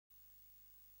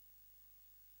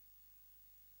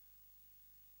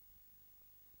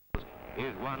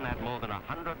is won at more than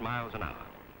 100 miles an hour.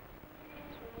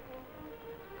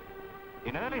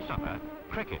 In early summer,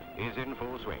 cricket is in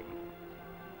full swing.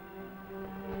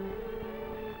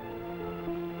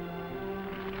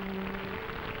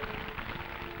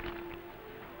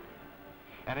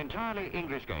 An entirely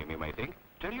English game, you may think,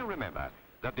 till you remember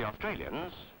that the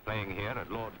Australians, playing here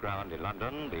at Lord's Ground in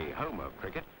London, the home of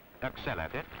cricket, excel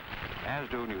at it, as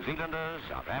do New Zealanders,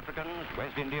 South Africans,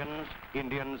 West Indians,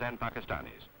 Indians and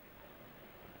Pakistanis.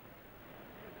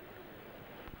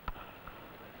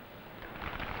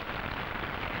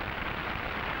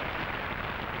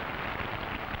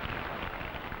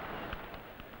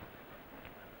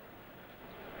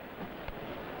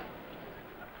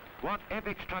 What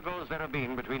epic struggles there have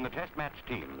been between the test match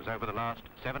teams over the last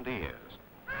 70 years.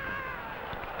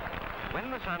 When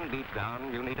the sun beats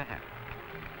down, you need a hat.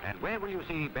 And where will you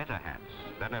see better hats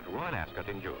than at Royal Ascot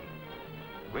in June?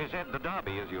 We said the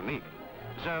derby is unique,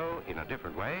 so in a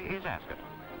different way is Ascot,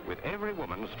 with every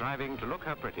woman striving to look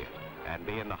her prettiest and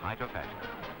be in the height of fashion.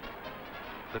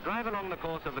 The drive along the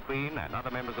course of the Queen and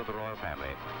other members of the royal family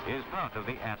is part of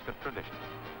the Ascot tradition.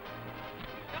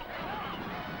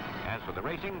 As for the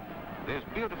racing, this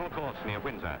beautiful course near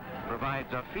Windsor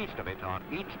provides a feast of it on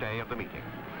each day of the meeting.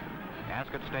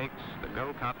 Ascot Stakes, the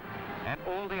Gold Cup, and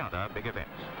all the other big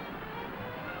events.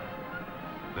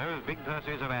 Those big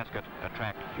purses of Ascot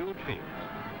attract huge fields.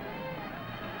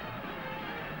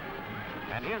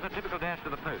 And here's a typical dash to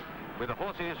the post, with the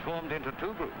horses formed into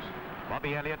two groups.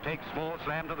 Bobby Elliott takes small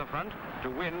slam to the front to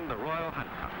win the Royal Hunt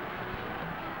Cup.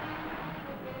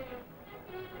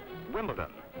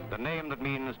 Wimbledon, the name that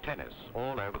means tennis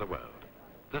all over the world.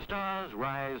 The stars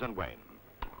rise and wane.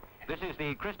 This is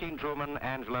the Truman and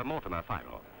Angela Mortimer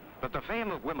final, but the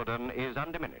fame of Wimbledon is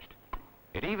undiminished.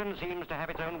 It even seems to have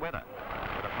its own weather,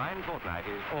 but a fine fortnight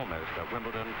is almost a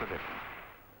Wimbledon tradition.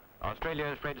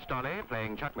 Australia's Fred Stolle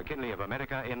playing Chuck McKinlay of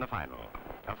America in the final.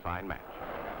 A fine match.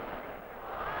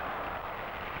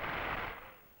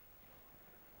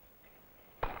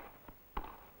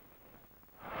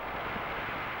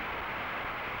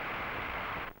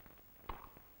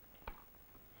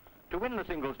 To win the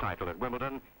singles title at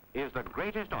Wimbledon is the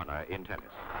greatest honour in tennis.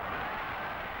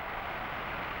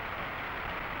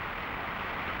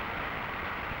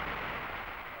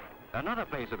 Another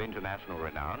place of international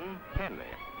renown, Henley.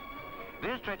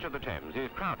 This stretch of the Thames is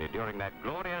crowded during that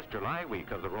glorious July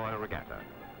week of the Royal Regatta.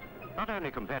 Not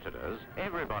only competitors,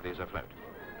 everybody's afloat.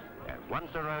 And once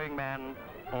a rowing man,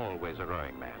 always a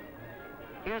rowing man.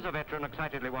 Here's a veteran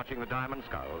excitedly watching the Diamond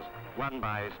Sculls, won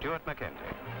by Stuart Mackenzie.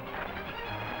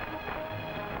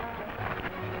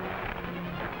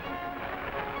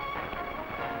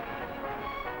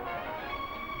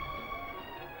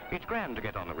 It's grand to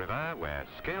get on the river where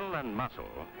skill and muscle,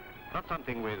 not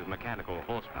something with mechanical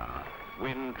horsepower,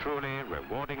 win truly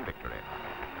rewarding victory.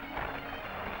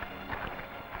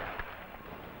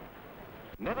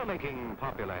 Never making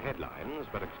popular headlines,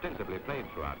 but extensively played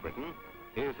throughout Britain,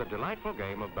 is the delightful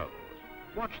game of bowls.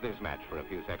 Watch this match for a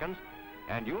few seconds,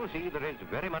 and you'll see that it's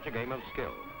very much a game of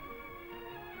skill.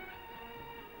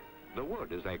 The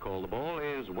wood, as they call the ball,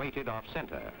 is weighted off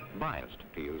centre, biased,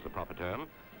 to use the proper term.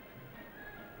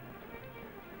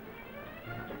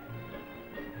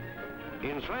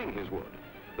 In throwing his wood,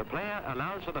 the player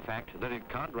allows for the fact that it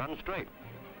can't run straight.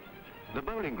 The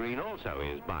bowling green also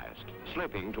is biased,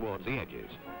 sloping towards the edges.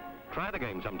 Try the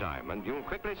game sometime and you'll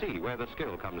quickly see where the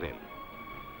skill comes in.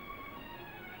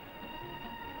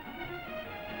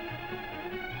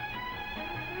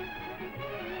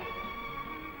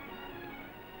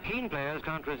 Keen players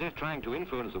can't resist trying to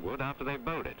influence the wood after they've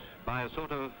bowled it, by a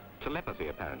sort of telepathy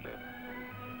apparently.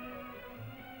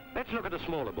 Let's look at a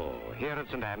smaller ball here at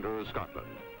St Andrews, Scotland,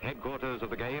 headquarters of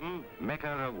the game, mecca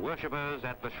of worshippers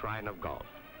at the shrine of golf.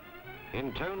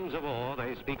 In tones of awe,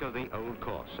 they speak of the old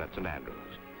course at St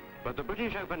Andrews. But the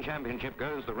British Open Championship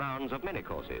goes the rounds of many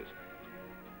courses.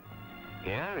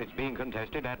 Here it's being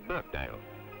contested at Birkdale.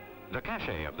 The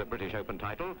cachet of the British Open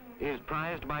title is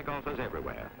prized by golfers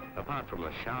everywhere, apart from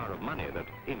the shower of money that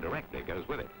indirectly goes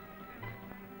with it.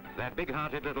 That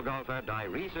big-hearted little golfer, Dai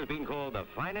Rees, has been called the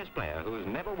finest player who's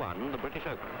never won the British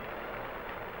Open.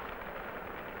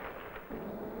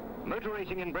 Motor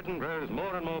racing in Britain grows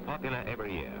more and more popular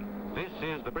every year. This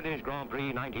is the British Grand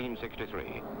Prix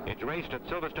 1963. It's raced at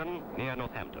Silverstone, near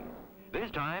Northampton. This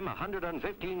time,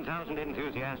 115,000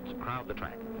 enthusiasts crowd the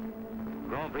track.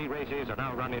 Grand Prix races are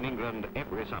now run in England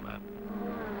every summer.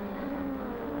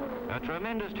 A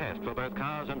tremendous test for both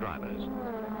cars and drivers.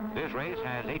 This race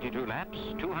has 82 laps,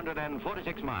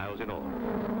 246 miles in all.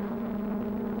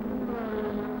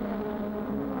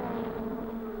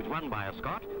 It's won by a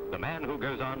Scot, the man who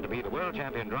goes on to be the world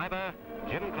champion driver,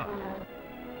 Jim Clark.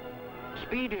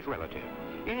 Speed is relative.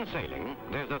 In sailing,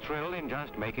 there's a thrill in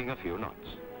just making a few knots.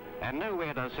 And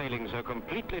nowhere does sailing so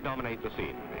completely dominate the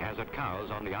scene as at Cowes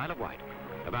on the Isle of Wight,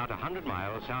 about 100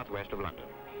 miles southwest of London.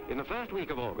 In the first week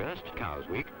of August, Cowes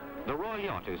Week, the Royal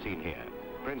Yacht is seen here.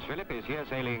 Prince Philip is here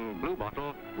sailing Blue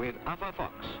Bottle with Uffa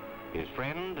Fox, his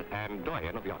friend and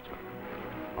doyen of yachtsmen.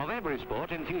 Of every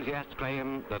sport, enthusiasts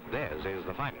claim that theirs is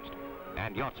the finest,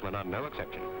 and yachtsmen are no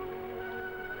exception.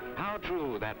 How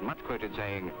true that much-quoted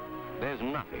saying, "There's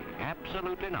nothing,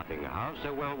 absolutely nothing, half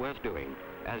so well worth doing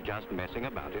as just messing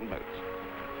about in boats."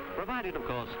 Provided, of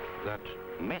course, that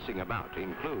messing about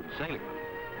includes sailing them.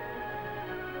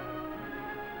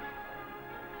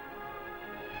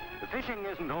 The fishing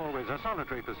isn't always a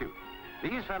solitary pursuit.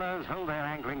 These fellows hold their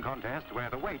angling contest where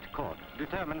the weight caught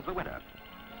determines the winner.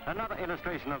 Another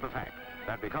illustration of the fact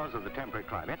that because of the temperate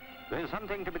climate, there's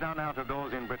something to be done out of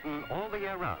doors in Britain all the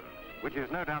year round, which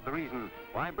is no doubt the reason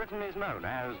why Britain is known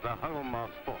as the home of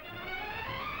sport.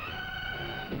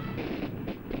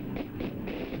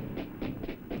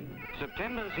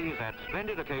 September sees that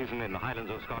splendid occasion in the Highlands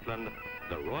of Scotland,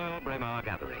 the Royal Braemar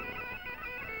Gathering.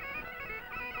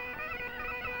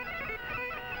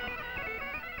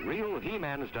 Real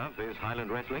He-Man stuff is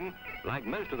Highland wrestling, like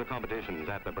most of the competitions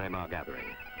at the Braemar Gathering.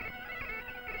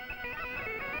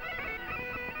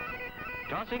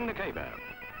 Tossing the caber.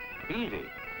 Easy.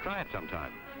 Try it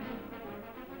sometime.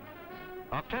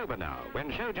 October now,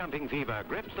 when show jumping fever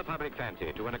grips the public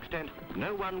fancy to an extent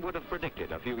no one would have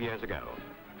predicted a few years ago.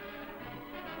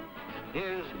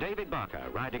 Here's David Barker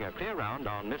riding a clear round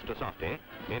on Mr. Softy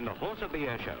in the Horse of the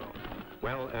Year show,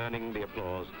 well earning the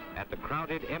applause at the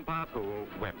crowded Empire Pool,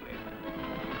 Wembley.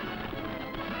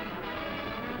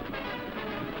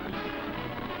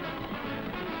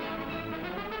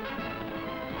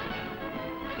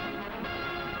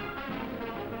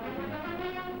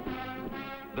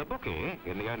 The bookie,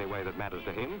 in the only way that matters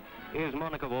to him, is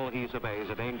monarch of all he surveys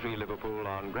at Aintree, Liverpool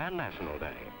on Grand National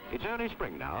Day. It's early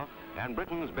spring now, and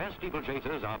Britain's best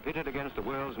steeplechasers are pitted against the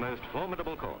world's most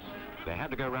formidable course. They had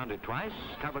to go round it twice,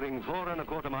 covering 4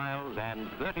 1/4 miles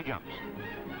and 30 jumps.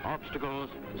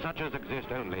 Obstacles such as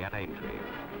exist only at Aintree.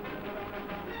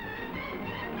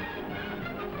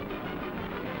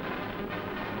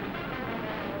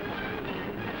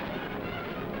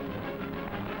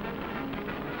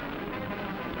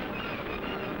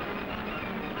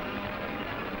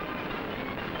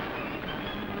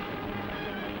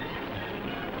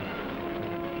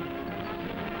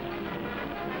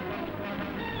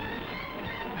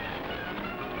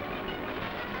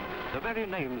 The very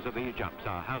names of these jumps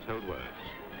are household words.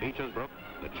 Beecher's Brook,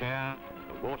 the chair,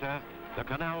 the water, the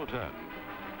canal turn.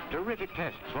 Terrific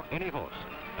tests for any horse,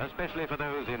 especially for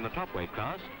those in the top weight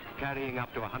class, carrying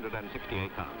up to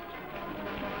 168 pounds.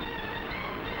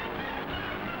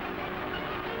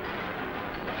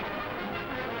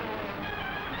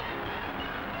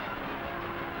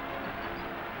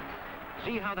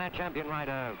 See how that champion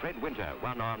rider, Fred Winter,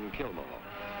 won on Kilmore.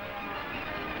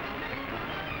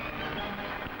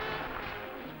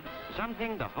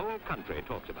 Something the whole country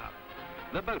talks about.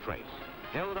 The boat race,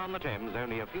 held on the Thames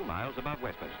only a few miles above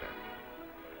Westminster.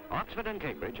 Oxford and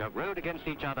Cambridge have rowed against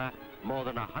each other more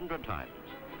than 100 times.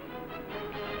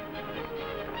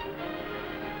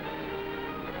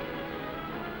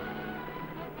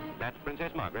 That's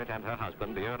Princess Margaret and her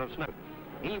husband, the Earl of Snowdon.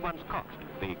 He once coxed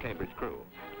the Cambridge crew.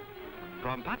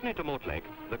 From Putney to Mortlake,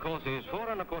 the course is 4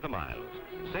 1/4 miles,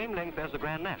 same length as the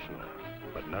Grand National,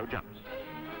 but no jumps.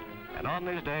 And on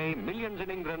this day, millions in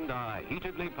England are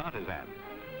heatedly partisan.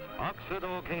 Oxford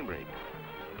or Cambridge,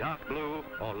 dark blue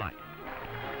or light.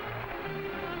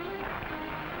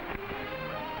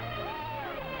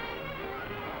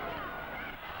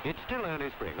 It's still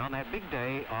early spring on that big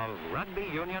day of rugby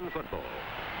union football.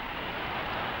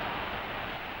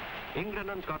 England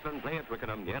and Scotland play at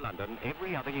Twickenham near London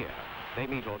every other year. They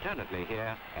meet alternately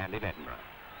here and in Edinburgh.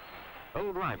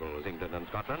 Old rivals, England and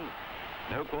Scotland.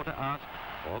 No quarter asked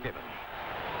or given.